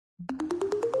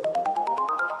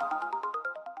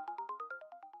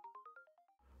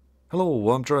Hello,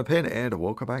 I'm Pin and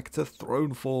welcome back to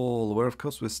Thronefall, where of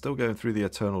course we're still going through the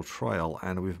Eternal Trial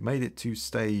and we've made it to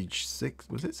stage 6,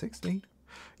 was it 16?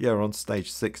 Yeah, we're on stage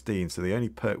 16, so the only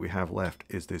perk we have left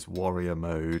is this warrior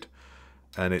mode.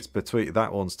 And it's between,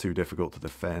 that one's too difficult to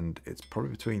defend, it's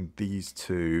probably between these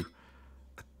two.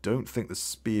 I don't think the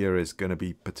spear is going to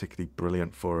be particularly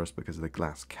brilliant for us because of the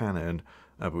glass cannon,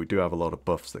 but we do have a lot of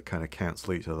buffs that kind of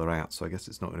cancel each other out, so I guess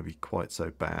it's not going to be quite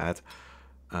so bad.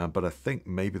 But I think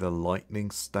maybe the lightning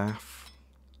staff.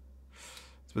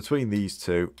 It's between these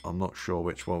two. I'm not sure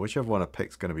which one. Whichever one I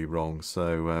pick's going to be wrong.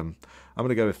 So I'm going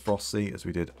to go with Frosty as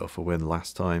we did Ufferwin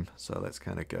last time. So let's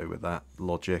kind of go with that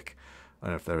logic. I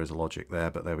don't know if there is a logic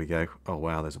there, but there we go. Oh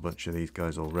wow, there's a bunch of these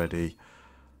guys already.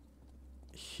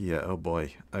 Here, oh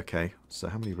boy. Okay, so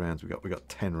how many rounds we got? We got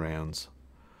 10 rounds.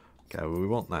 Okay, well we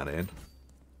want that in.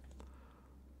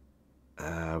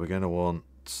 We're going to want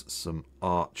some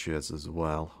archers as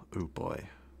well. Oh boy.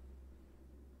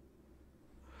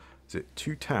 Is it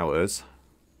 2 towers?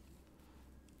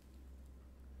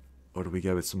 Or do we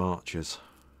go with some archers?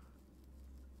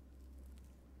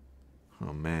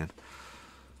 Oh man.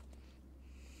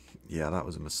 Yeah, that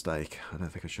was a mistake. I don't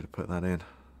think I should have put that in.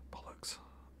 Bollocks.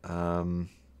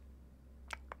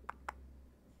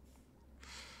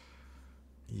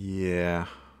 Yeah.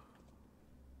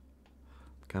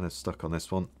 Kind of stuck on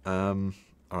this one.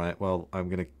 Alright, well, I'm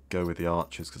going to go with the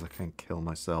archers because I can't kill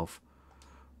myself.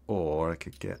 Or I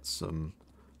could get some,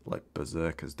 like,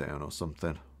 berserkers down or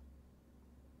something.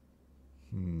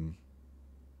 I'm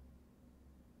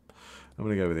going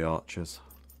to go with the archers.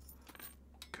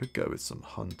 Could go with some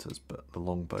hunters, but the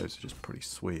longbows are just pretty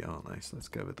sweet, aren't they? So let's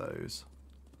go with those.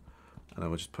 And then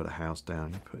we'll just put a house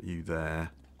down. You put you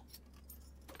there.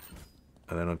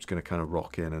 And then I'm just going to kind of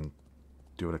rock in and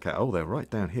do what I can. Oh, they're right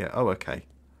down here. Oh, okay.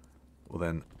 Well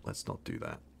then, let's not do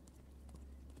that.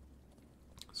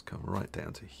 Let's come right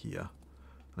down to here. And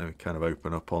then we kind of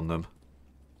open up on them.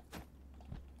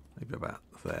 Maybe about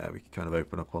there. We can kind of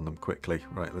open up on them quickly.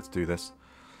 Right, let's do this.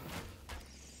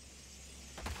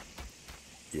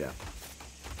 Yeah.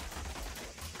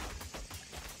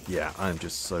 Yeah, I'm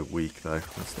just so weak though.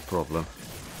 That's the problem.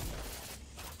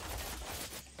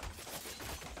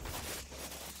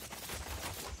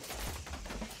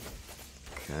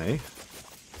 Okay.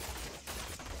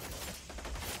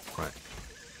 Right.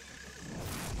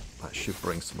 That should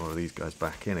bring some more of these guys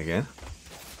back in again.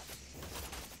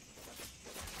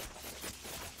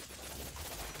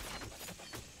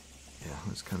 Yeah,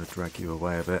 let's kind of drag you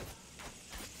away a bit.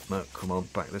 No, come on,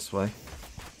 back this way.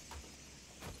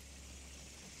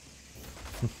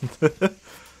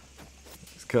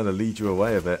 Let's kind of lead you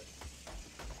away a bit.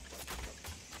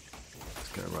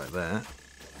 Let's go right there.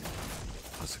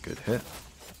 That's a good hit.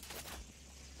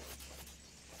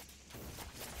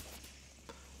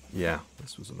 Yeah,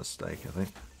 this was a mistake, I think.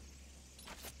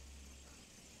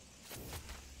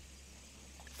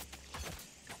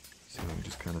 See if we can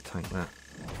just kind of tank that.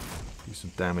 Do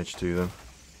some damage to them.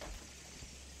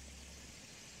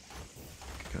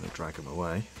 Kind of drag them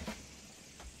away.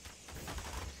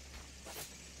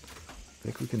 I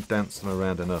think we can dance them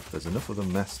around enough. There's enough of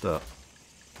them messed up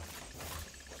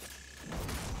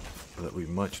that we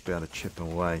might just be able to chip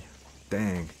them away.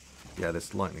 Dang. Yeah,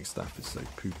 this lightning staff is so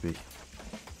poopy.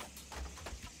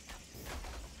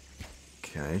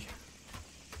 Okay.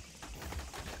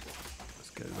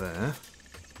 Let's go there.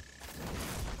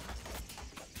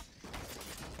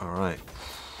 Alright.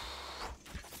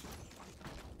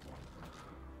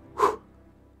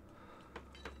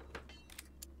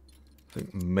 I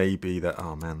think maybe that...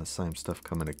 Oh man, the same stuff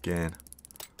coming again.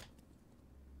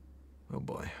 Oh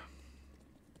boy.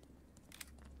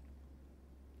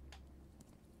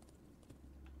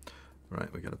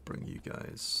 Right, we got to bring you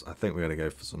guys... I think we're going to go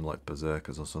for some like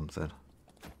berserkers or something.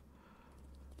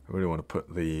 I really want to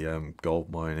put the gold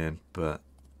mine in, but...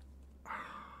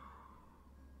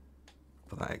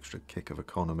 for that extra kick of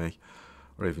economy.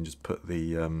 Or even just put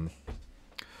the...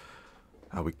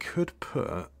 we could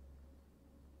put...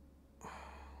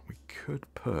 We could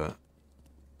put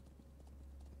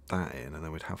that in and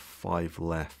then we'd have 5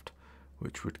 left,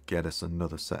 which would get us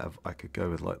another set of... I could go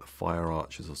with like the fire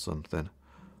archers or something.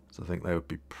 So I think they would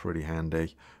be pretty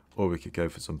handy. Or we could go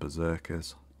for some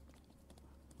berserkers,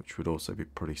 which would also be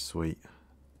pretty sweet.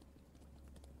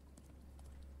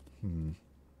 Yeah,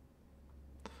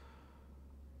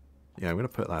 I'm going to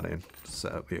put that in to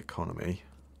set up the economy.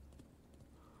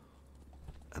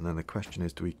 And then the question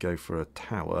is, do we go for a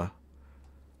tower?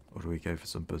 Or do we go for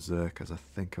some berserkers? I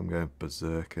think I'm going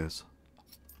berserkers.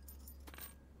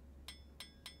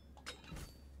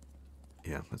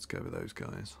 Yeah, let's go with those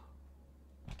guys.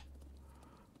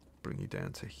 Bring you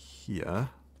down to here.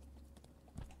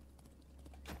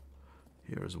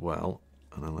 Here as well.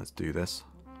 And then let's do this.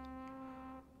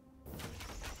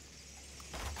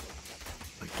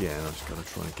 Again, I've just got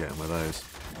to try and get them with those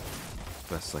as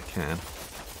best I can.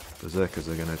 Berserkers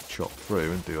are going to chop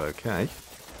through and do okay.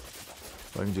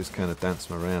 If I can just kind of dance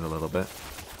them around a little bit.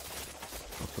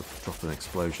 Drop an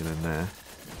explosion in there.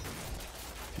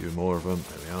 A few more of them.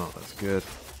 There we are. That's good.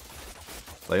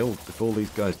 If all these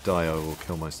guys die, I will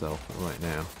kill myself. But right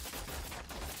now,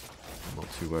 I'm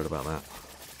not too worried about that.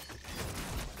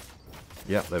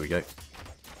 Yep, there we go.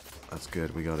 That's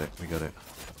good. We got it. We got it.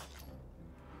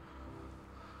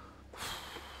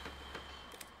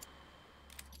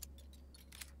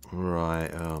 Right.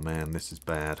 Oh man, this is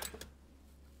bad.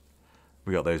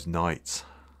 We got those knights.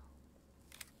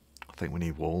 I think we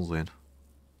need walls in.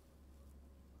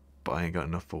 But I ain't got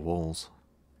enough for walls.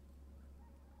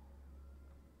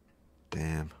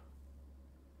 Damn.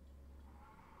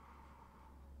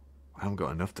 I haven't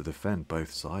got enough to defend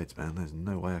both sides, man. There's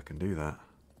no way I can do that.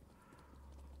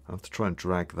 I have to try and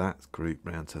drag that group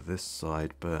round to this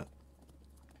side, but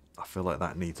I feel like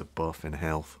that needs a buff in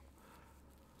health.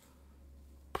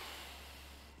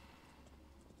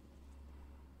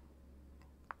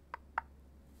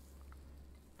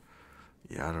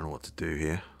 Yeah, I don't know what to do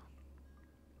here.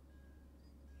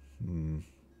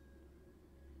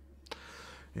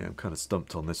 Yeah, I'm kind of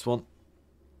stumped on this one.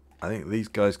 I think these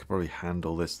guys could probably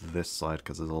handle this side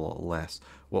because there's a lot less.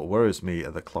 What worries me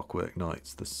are the Clockwork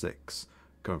Knights, the 6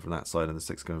 going from that side and the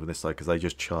 6 going from this side, because they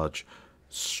just charge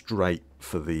straight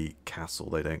for the castle.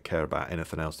 They don't care about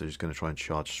anything else. They're just going to try and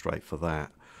charge straight for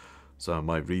that. So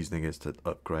my reasoning is to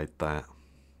upgrade that.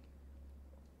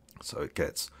 So it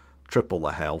gets triple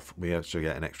the health. We actually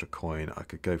get an extra coin. I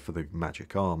could go for the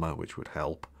magic armor, which would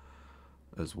help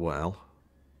as well.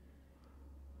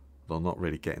 Though I'm not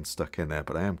really getting stuck in there,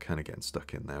 but I am kind of getting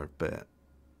stuck in there a bit.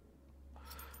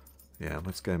 Yeah,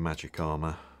 let's go magic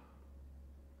armor.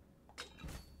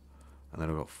 And then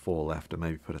I've got 4 left, and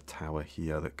maybe put a tower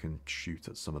here that can shoot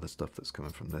at some of the stuff that's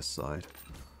coming from this side.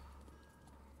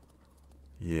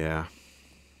 Yeah.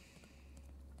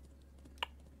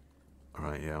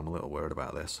 Alright, yeah, I'm a little worried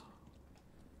about this.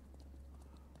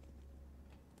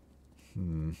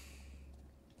 Alright,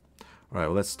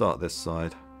 well, let's start this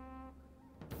side.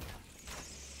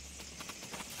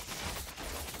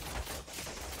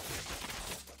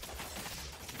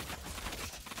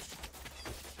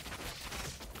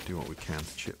 Do what we can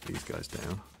to chip these guys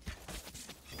down.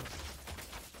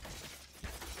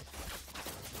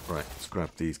 Right, let's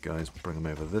grab these guys, bring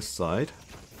them over this side.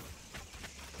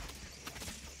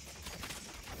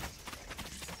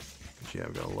 Yeah,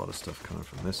 we've got a lot of stuff coming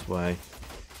from this way.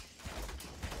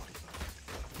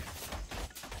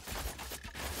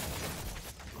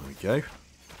 There we go.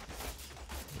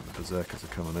 The berserkers are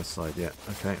coming this side. Yeah,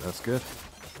 okay, that's good.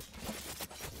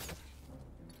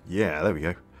 Yeah, there we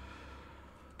go.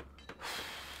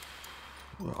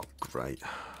 Oh, great.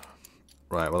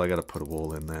 Right, well, I got to put a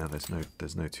wall in there.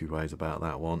 There's no two ways about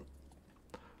that one.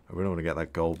 I really want to get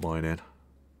that gold mine in.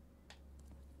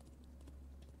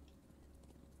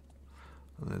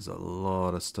 And there's a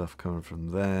lot of stuff coming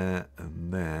from there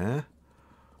and there.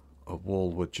 A wall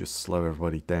would just slow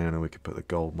everybody down, and we could put the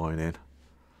gold mine in.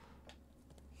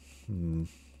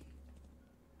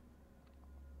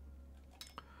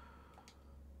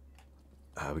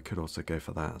 We could also go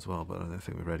for that as well, but I don't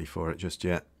think we're ready for it just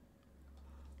yet.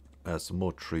 Some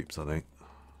more troops, I think.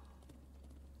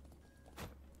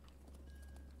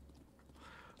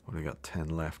 What have we got? 10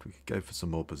 left. We could go for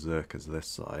some more berserkers this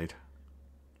side.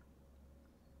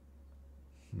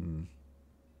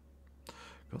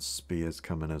 Got spears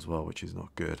coming as well, which is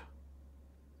not good.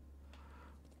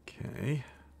 Okay.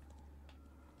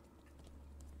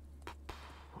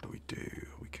 What do we do?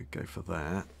 We could go for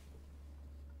that.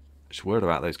 Just worried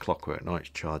about those Clockwork Knights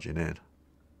charging in.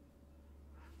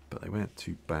 But they weren't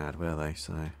too bad, were they?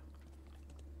 So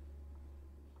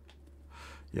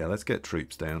yeah, let's get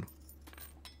troops down.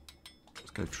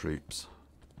 Let's go troops.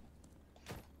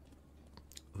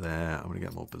 There, I'm going to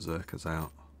get more berserkers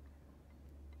out.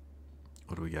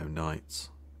 Or do we go knights?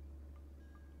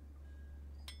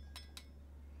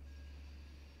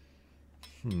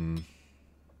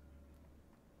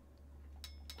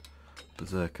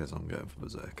 Berserkers, I'm going for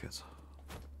berserkers.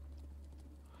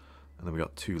 And then we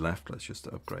got 2 left. Let's just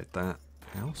upgrade that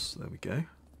house. There we go.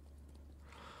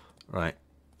 Right.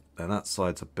 Then that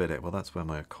side's a bit well, that's where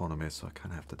my economy is, so I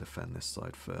kind of have to defend this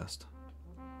side first.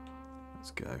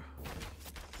 Let's go.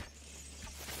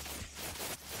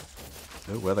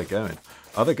 Oh, where are they going?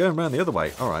 Oh, they're going around the other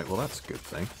way. Alright, well, that's a good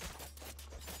thing.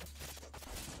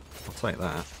 take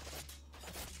that.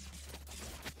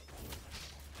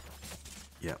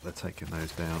 Yeah, they're taking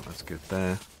those down. That's good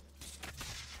there.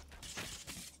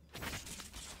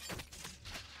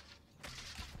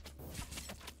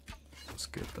 That's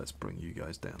good. Let's bring you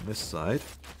guys down this side.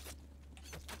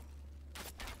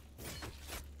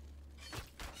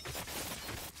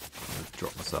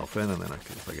 Drop myself in, and then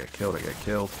if I get killed, I get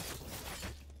killed.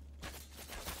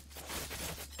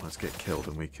 Let's get killed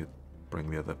and we could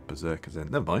bring the other berserkers in.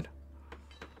 Never mind.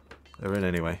 They're in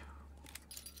anyway.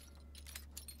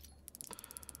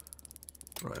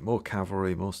 Right, more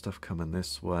cavalry, more stuff coming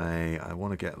this way. I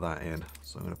want to get that in,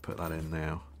 so I'm going to put that in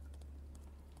now.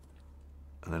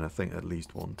 And then I think at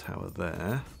least one tower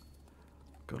there.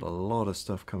 Got a lot of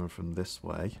stuff coming from this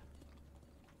way.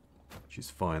 Which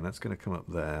is fine. That's going to come up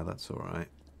there. That's alright.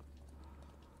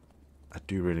 I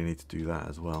do really need to do that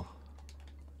as well.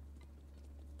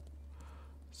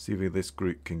 See if this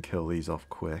group can kill these off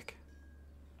quick.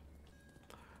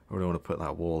 I really want to put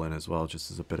that wall in as well,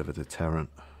 just as a bit of a deterrent.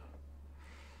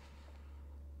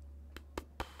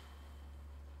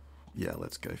 Yeah,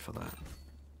 let's go for that.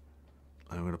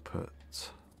 I'm going to put...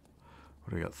 What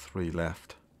do we got? 3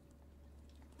 left.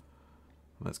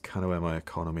 That's kind of where my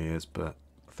economy is, but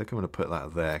I think I'm going to put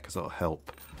that there because that'll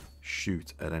help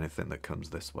shoot at anything that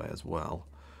comes this way as well.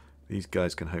 These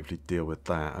guys can hopefully deal with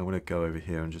that. I'm going to go over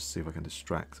here and just see if I can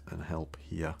distract and help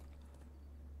here.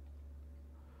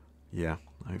 Yeah,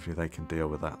 hopefully they can deal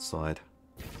with that side.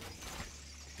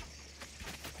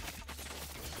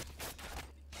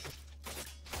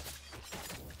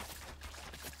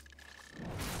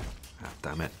 Ah,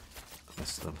 damn it. I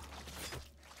missed them.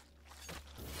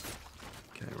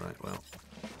 Okay, right, well.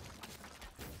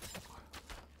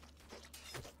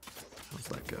 How's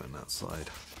that going that side?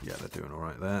 Yeah, they're doing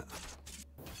alright there.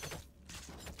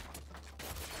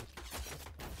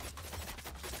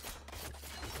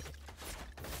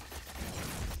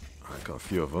 Alright, got a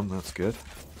few of them, that's good.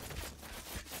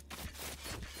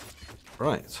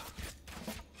 Right.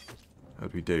 How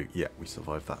did we do? Yeah, we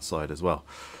survived that side as well.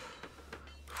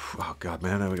 Oh god,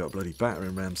 man, now we got bloody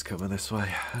battering rams coming this way.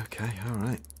 Okay,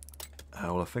 alright.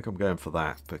 Well, I think I'm going for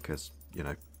that because, you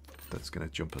know, that's going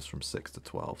to jump us from 6 to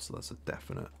 12, so that's a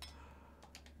definite.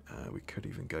 We could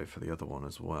even go for the other one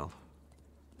as well.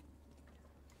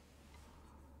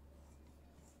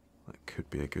 That could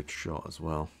be a good shot as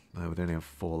well. We'd only have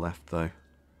 4 left though.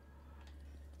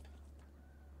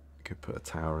 Could put a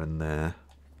tower in there.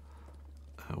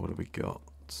 What have we got?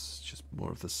 It's just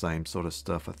more of the same sort of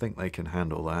stuff. I think they can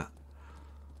handle that.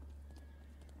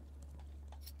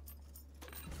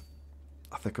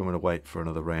 I think I'm going to wait for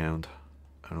another round.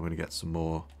 And I'm going to get some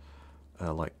more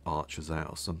like archers out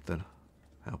or something.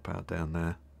 Help out down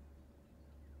there.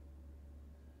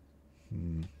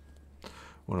 Want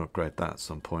to upgrade that at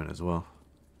some point as well.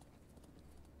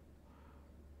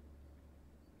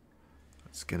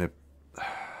 It's going to...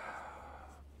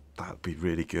 That would be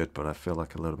really good, but I feel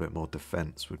like a little bit more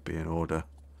defense would be in order.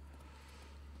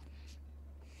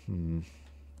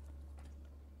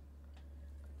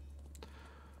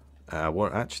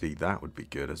 Well, actually, that would be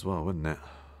good as well, wouldn't it?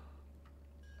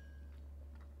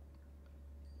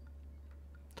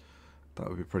 That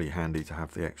would be pretty handy to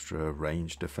have the extra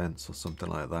range defense or something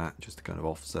like that, just to kind of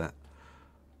offset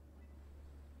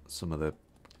some of the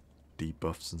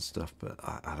debuffs and stuff, but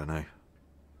I don't know.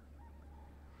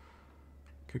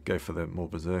 Could go for the more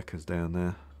berserkers down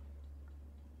there.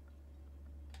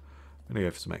 I'm going to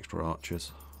go for some extra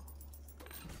archers.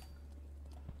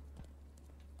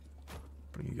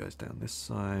 Bring you guys down this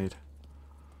side.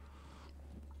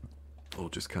 Or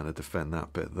just kind of defend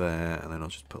that bit there, and then I'll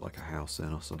just put like a house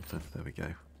in or something. There we go.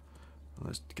 And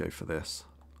let's go for this.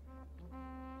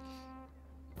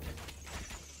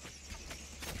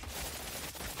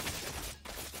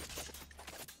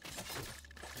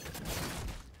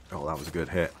 Oh, that was a good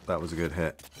hit. That was a good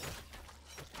hit.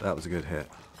 That was a good hit.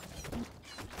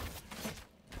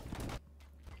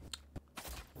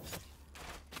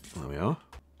 There we are.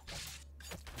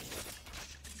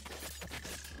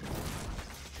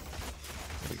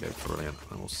 There we go, brilliant.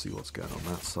 And we'll see what's going on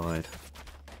that side.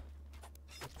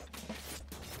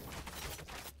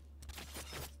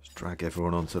 Just drag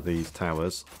everyone onto these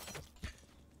towers.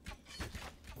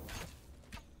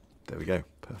 There we go,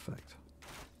 perfect.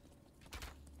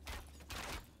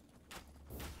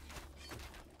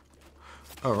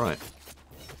 Alright.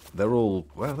 They're all...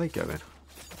 Where are they going?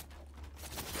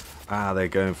 Ah, they're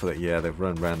going for that. Yeah, they've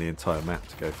run around the entire map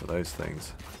to go for those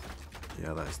things.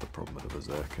 Yeah, that's the problem with the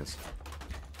berserkers.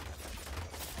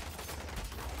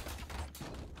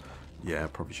 Yeah,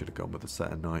 probably should have gone with a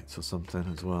set of knights or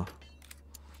something as well.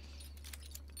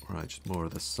 Right, just more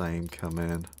of the same come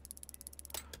in.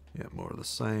 Yeah, more of the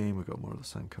same. We've got more of the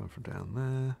same coming from down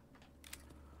there.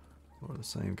 More of the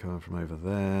same coming from over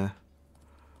there.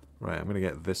 Right, I'm going to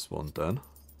get this one done.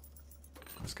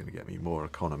 That's going to get me more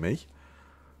economy.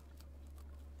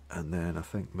 And then I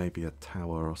think maybe a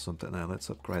tower or something. Now let's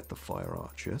upgrade the fire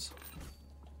archers.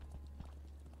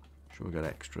 Sure, we got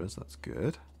extras. That's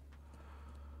good.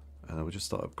 And then we'll just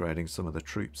start upgrading some of the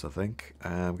troops, I think.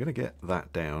 I'm going to get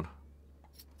that down.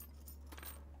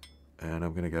 And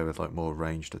I'm going to go with like more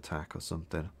ranged attack or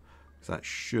something. Because that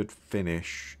should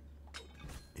finish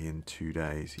in 2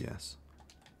 days. Yes,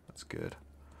 that's good.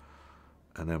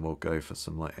 And then we'll go for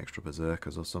some like extra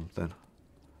berserkers or something.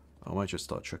 I might just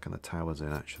start chucking the towers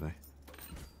in actually.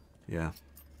 Yeah.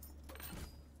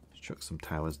 Let's chuck some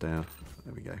towers down.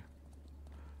 There we go.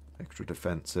 Extra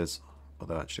defences.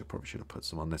 Although actually I probably should have put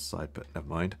some on this side, but never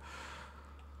mind.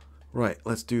 Right,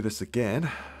 let's do this again.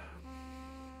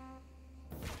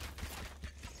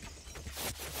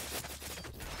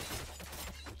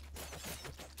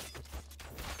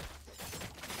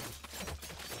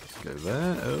 Go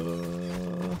there.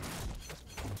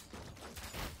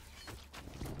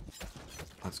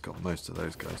 That's got most of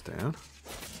those guys down.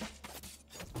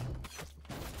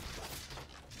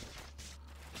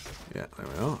 Yeah, there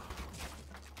we are.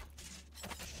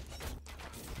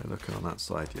 They're looking on that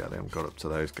side. Yeah, they haven't got up to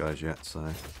those guys yet,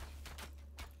 so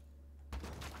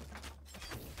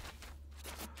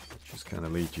just kind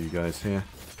of lead you guys here.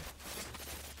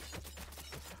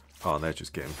 Oh, and they're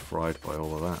just getting fried by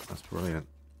all of that. That's brilliant.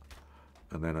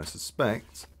 And then I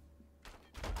suspect,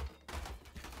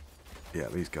 yeah,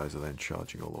 these guys are then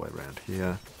charging all the way around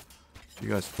here. You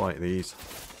guys fight these.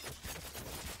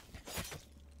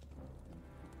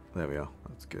 There we are.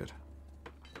 That's good.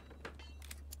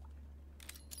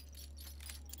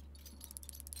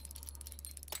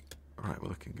 Right, we're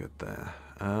looking good there.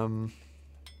 I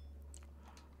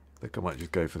think I might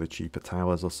just go for the cheaper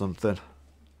towers or something.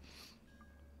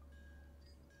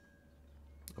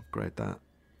 Upgrade that.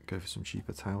 Go for some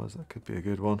cheaper towers. That could be a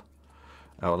good one.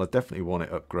 Oh, well, I definitely want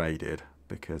it upgraded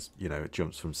because, you know, it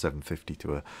jumps from 750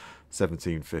 to a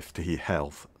 1750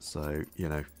 health. So, you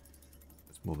know,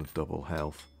 it's more than double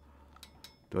health.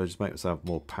 Do I just make myself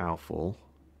more powerful?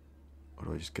 Or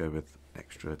do I just go with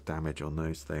extra damage on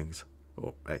those things?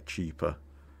 Or cheaper?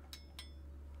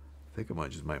 I think I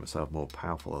might just make myself more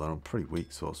powerful, although I'm pretty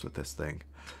weak source with this thing.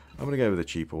 I'm going to go with the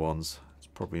cheaper ones. It's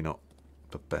probably not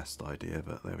the best idea,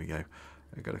 but there we go.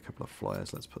 I've got a couple of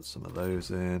flyers. Let's put some of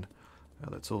those in.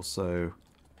 Let's also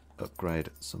upgrade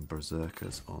some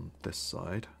berserkers on this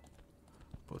side.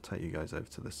 We'll take you guys over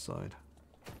to this side.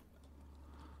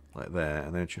 Like there.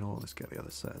 And then, do you know what? Let's get the other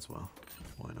set as well.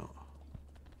 Why not?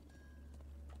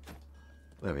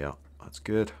 There we are. That's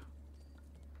good.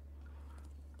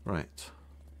 Right.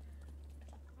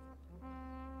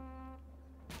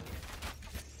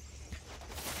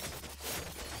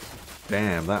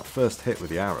 Damn, that first hit with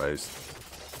the arrows,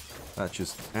 that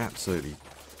just absolutely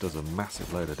does a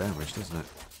massive load of damage, doesn't it?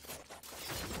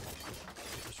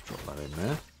 Just drop that in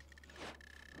there.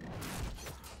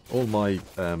 All my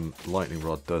lightning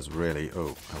rod does really...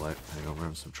 Oh, hello. Hang on, we're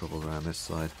having some trouble around this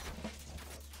side.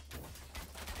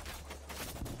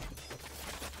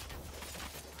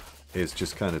 Is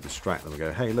just kind of distract them and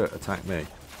go, hey, look, attack me.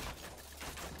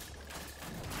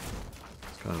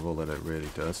 It's kind of all that it really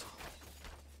does.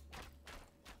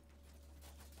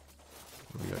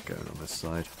 What do we got going on this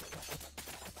side?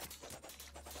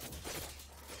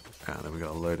 And then we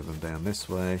got a load of them down this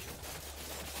way.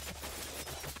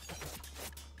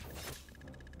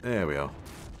 There we are.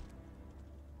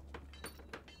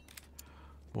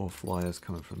 More flyers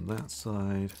coming from that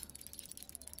side.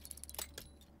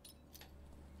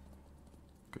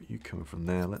 Got you coming from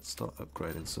there. Let's start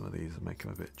upgrading some of these and make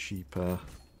them a bit cheaper.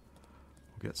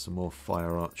 We'll get some more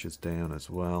fire archers down as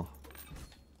well.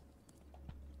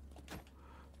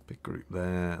 Big group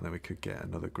there, and then we could get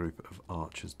another group of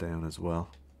archers down as well.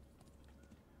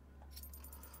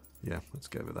 Yeah, let's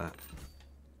go with that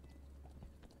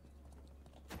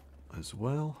as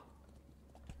well.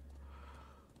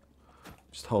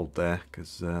 Just hold there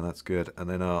because that's good, and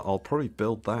then I'll probably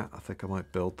build that. I think I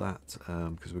might build that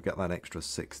because we get that extra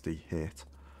 60 hit.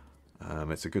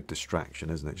 It's a good distraction,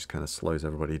 isn't it? Just kind of slows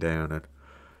everybody down and,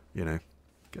 you know,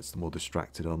 gets them all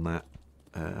distracted on that.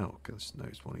 Oh, gosh,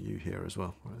 there's one of you here as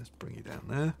well. Right, let's bring you down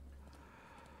there.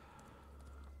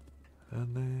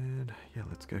 And then, yeah,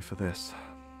 let's go for this.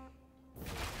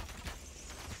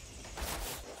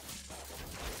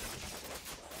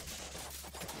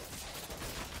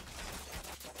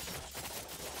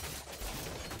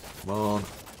 Come on.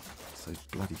 It's those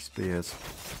bloody spears.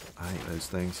 I hate those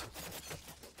things.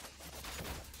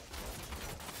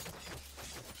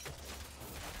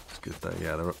 good though.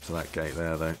 Yeah, they're up to that gate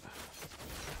there though.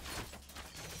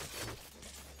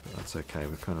 But that's okay,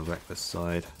 we've kind of wrecked this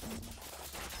side.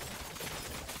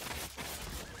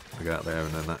 We go out there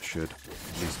and then that should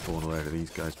respawn a load of these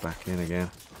guys back in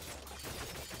again.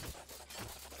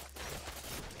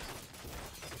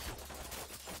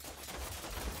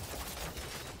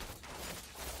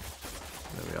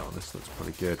 There we are, this looks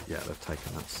pretty good. Yeah, they've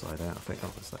taken that side out. I think,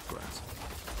 oh, there's that grass.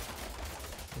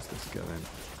 Where's this going?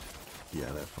 Yeah,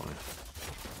 they're fine.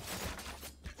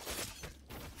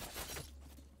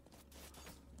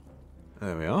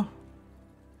 There we are.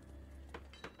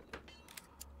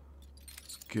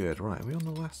 It's good. Right, are we on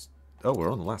the last... Oh, we're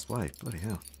on the last wave. Bloody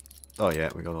hell. Oh, yeah,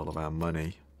 we got all of our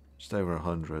money. Just over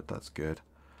 100. That's good.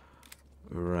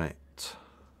 Right.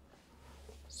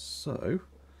 So...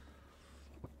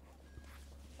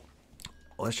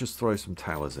 let's just throw some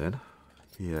towers in.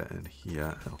 Here and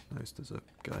here. Oh, notice there's a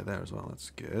guy there as well. That's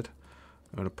good.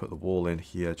 I'm going to put the wall in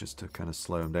here just to kind of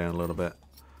slow him down a little bit.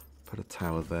 Put a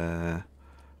tower there.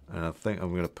 And I think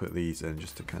I'm going to put these in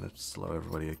just to kind of slow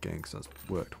everybody again, because that's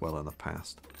worked well in the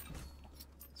past.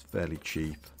 It's fairly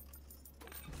cheap.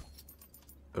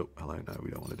 Oh, hello, no,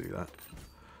 we don't want to do that.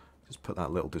 Just put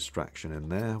that little distraction in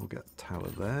there. We'll get a tower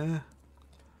there.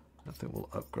 I think we'll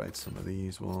upgrade some of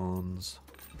these ones.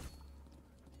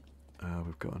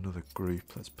 We've got another group.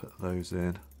 Let's put those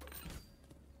in.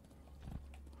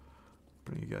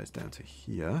 Bring you guys down to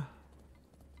here.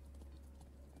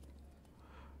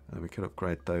 And we could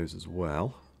upgrade those as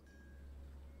well.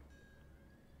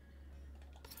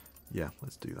 Yeah,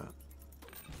 let's do that.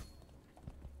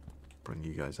 Bring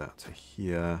you guys out to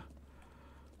here.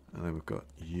 And then we've got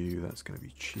you. That's going to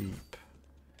be cheap.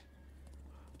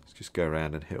 Let's just go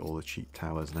around and hit all the cheap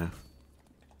towers now.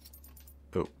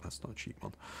 Oh, that's not a cheap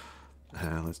one.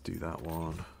 Let's do that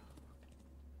one.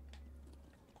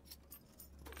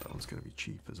 That one's going to be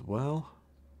cheap as well.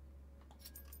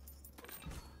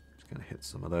 Just going to hit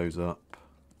some of those up.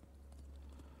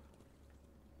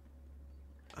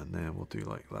 And then we'll do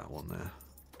like that one there.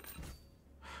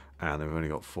 And then we've only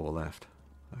got 4 left.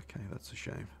 Okay, that's a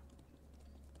shame.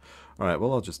 Alright,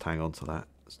 well I'll just hang on to that.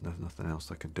 There's nothing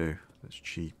else I can do that's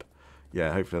cheap.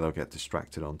 Yeah, hopefully they'll get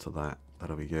distracted onto that.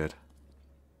 That'll be good.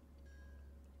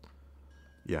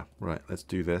 Yeah, right, let's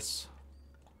do this.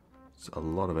 There's a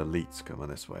lot of elites coming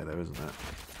this way though, isn't there?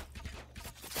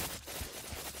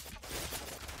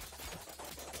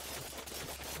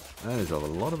 There's a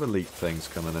lot of elite things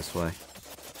coming this way.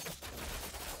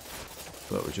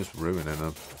 But we're just ruining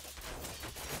them.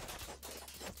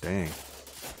 Dang.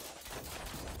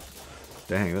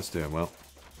 Dang, that's doing well.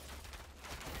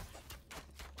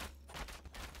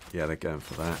 Yeah, they're going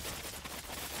for that.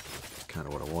 That's kind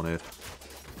of what I wanted.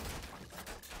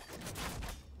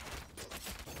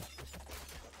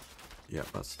 Yep,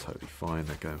 that's totally fine.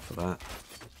 They're going for that.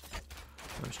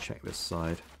 Let's check this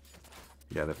side.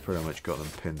 Yeah, they've pretty much got them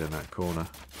pinned in that corner.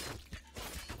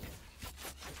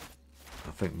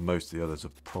 I think most of the others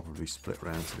have probably split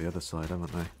round to the other side,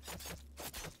 haven't they?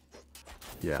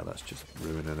 Yeah, that's just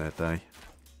ruining their day.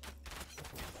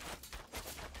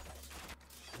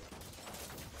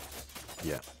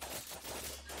 Yeah.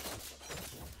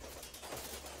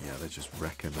 Yeah, they're just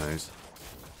wrecking those.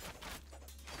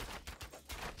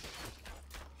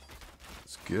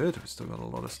 It's good. We've still got a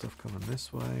lot of stuff coming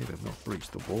this way. They've not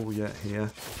breached the wall yet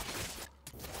here.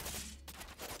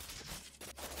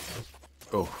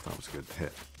 Oh, that was a good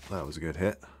hit. That was a good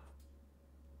hit.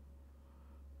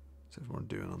 What's everyone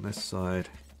doing on this side?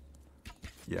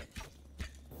 Yeah.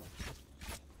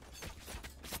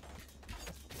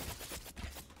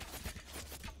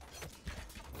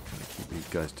 Gonna keep these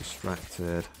guys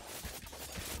distracted.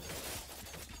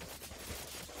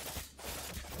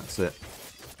 That's it.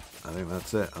 I think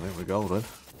that's it. I think we're golden.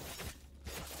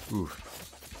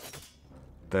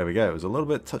 Oof. There we go. It was a little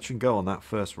bit touch and go on that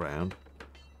first round.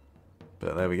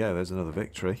 But there we go. There's another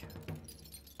victory.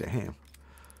 Damn.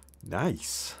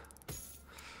 Nice.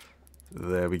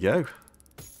 There we go.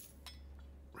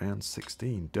 Round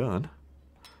 16 done.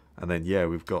 And then, yeah,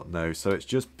 we've got no... So it's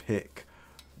just pick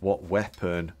what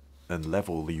weapon and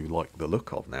level you like the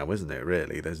look of now, isn't it,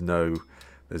 really? There's no...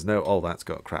 oh, that's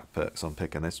got crap perks. I'm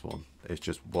picking this one. It's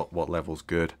just what level's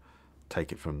good.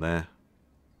 Take it from there.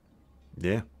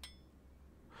 Yeah.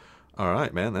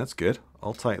 Alright, man. That's good.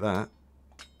 I'll take that.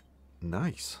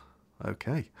 Nice.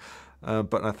 Okay.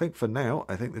 But I think for now,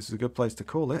 I think this is a good place to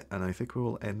call it, and I think we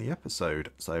will end the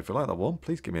episode. So if you like that one,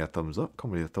 please give me a thumbs up,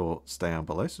 comment your thoughts, stay down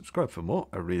below, subscribe for more.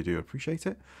 I really do appreciate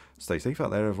it. Stay safe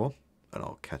out there, everyone, and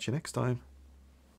I'll catch you next time.